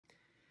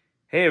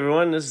Hey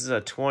everyone, this is a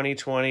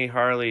 2020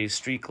 Harley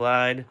Street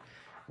Glide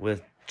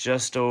with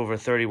just over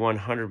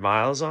 3,100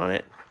 miles on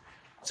it.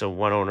 It's a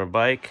one-owner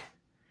bike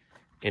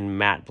in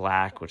matte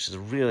black, which is a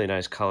really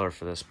nice color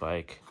for this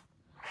bike.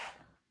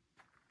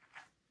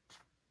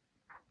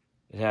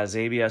 It has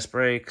ABS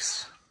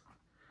brakes.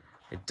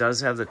 It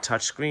does have the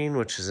touchscreen,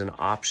 which is an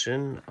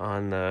option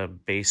on the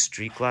base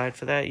Street Glide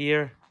for that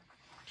year.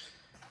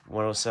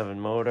 107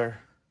 motor.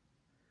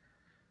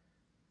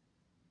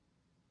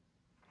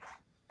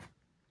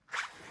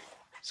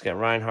 It's got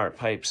Reinhardt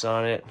pipes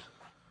on it.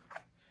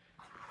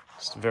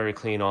 It's a very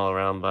clean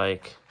all-around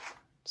bike.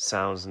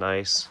 Sounds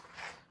nice.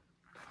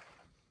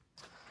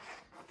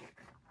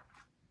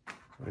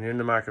 When you're in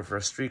the market for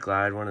a Street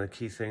Glide, one of the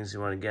key things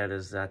you want to get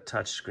is that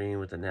touch screen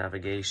with the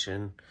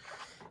navigation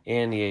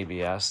and the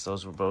ABS.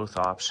 Those were both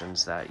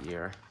options that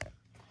year.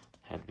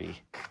 Had to be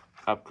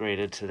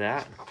upgraded to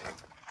that.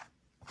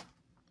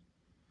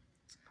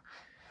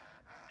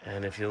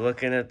 And if you're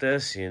looking at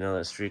this, you know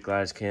that Street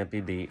Glides can't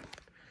be beat.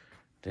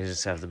 They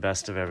just have the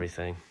best of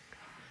everything.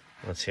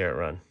 Let's hear it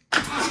run.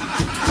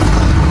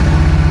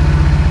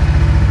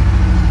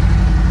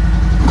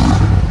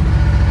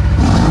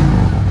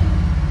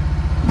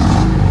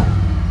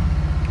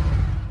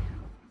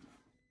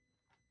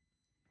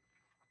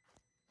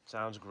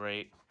 Sounds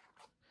great.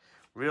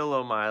 Real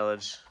low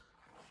mileage.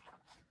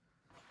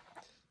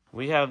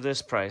 We have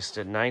this priced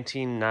at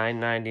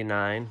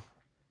 $19,999.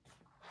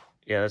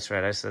 Yeah, that's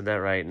right. I said that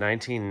right.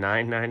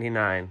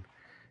 $19,999.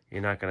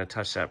 You're not going to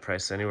touch that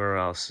price anywhere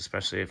else,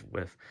 especially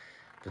with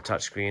the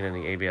touchscreen and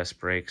the ABS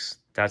brakes.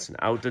 That's an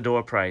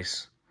out-the-door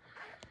price.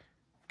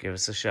 Give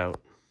us a shout.